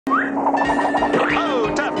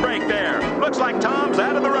Oh, tough break there. Looks like Tom's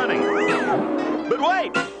out of the running. But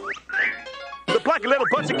wait! The plucky little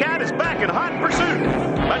pussycat is back in hot pursuit,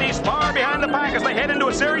 but he's far behind the pack as they head into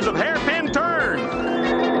a series of hairpin turns.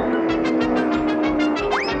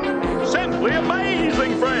 Simply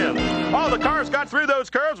amazing, friends! All the cars got through those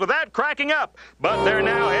curves without cracking up, but they're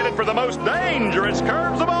now headed for the most dangerous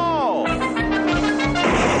curves of all.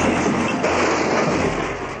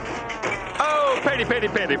 Oh,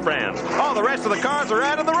 pity, friends. All the rest of the cars are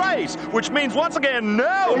out of the race, which means once again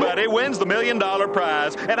nobody wins the $1 million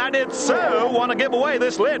prize. And I did so want to give away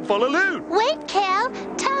this lid full of loot. Wait, Cal.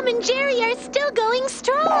 Tom and Jerry are still going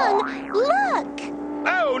strong. Look.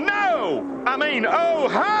 Oh, no! I mean, oh,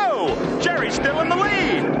 ho! Jerry's still in the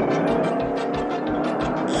lead.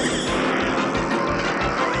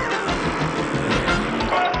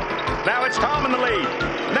 Now it's Tom in the lead.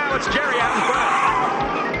 Now it's Jerry out in front.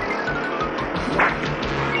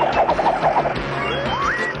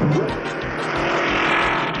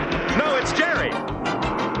 No, it's Jerry.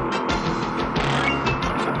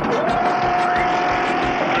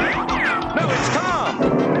 No, it's Tom.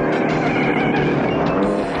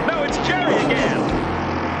 No, it's Jerry again.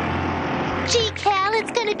 Gee, Cal,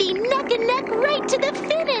 it's going to be neck and neck right to the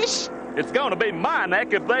finish. It's going to be my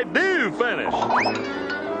neck if they do finish.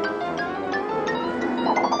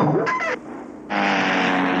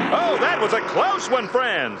 Oh, that was a close one,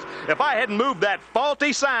 friends. If I hadn't moved that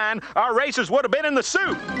faulty sign, our racers would have been in the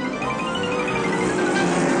soup.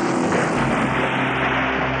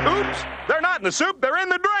 Oops, they're not in the soup, they're in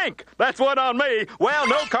the drink. That's one on me. Well,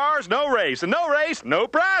 no cars, no race, and no race, no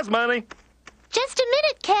prize money. Just a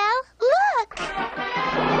minute, Cal. Look.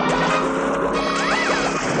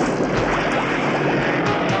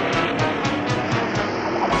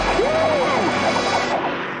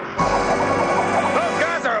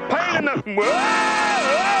 Whoa! Whoa!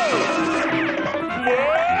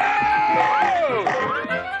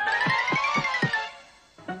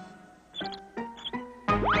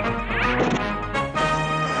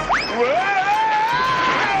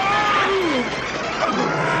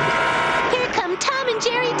 Here come Tom and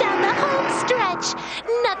Jerry down the home stretch.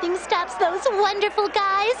 Nothing stops those wonderful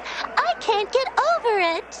guys. I can't get over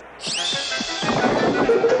it.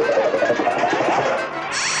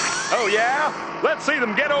 Oh, yeah? Let's see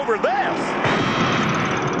them get over this.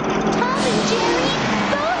 Tom and Jerry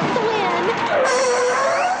both win.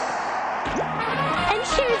 And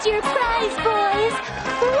here's your prize, boys.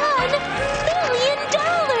 $1 million.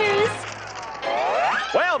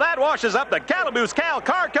 Well, that washes up the Calaboose Cal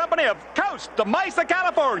Car Company of Coast to Mesa,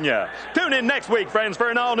 California. Tune in next week, friends, for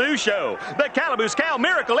an all-new show, the Calaboose Cal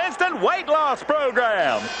Miracle Instant Weight Loss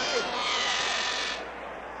Program.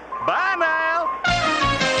 Bye now.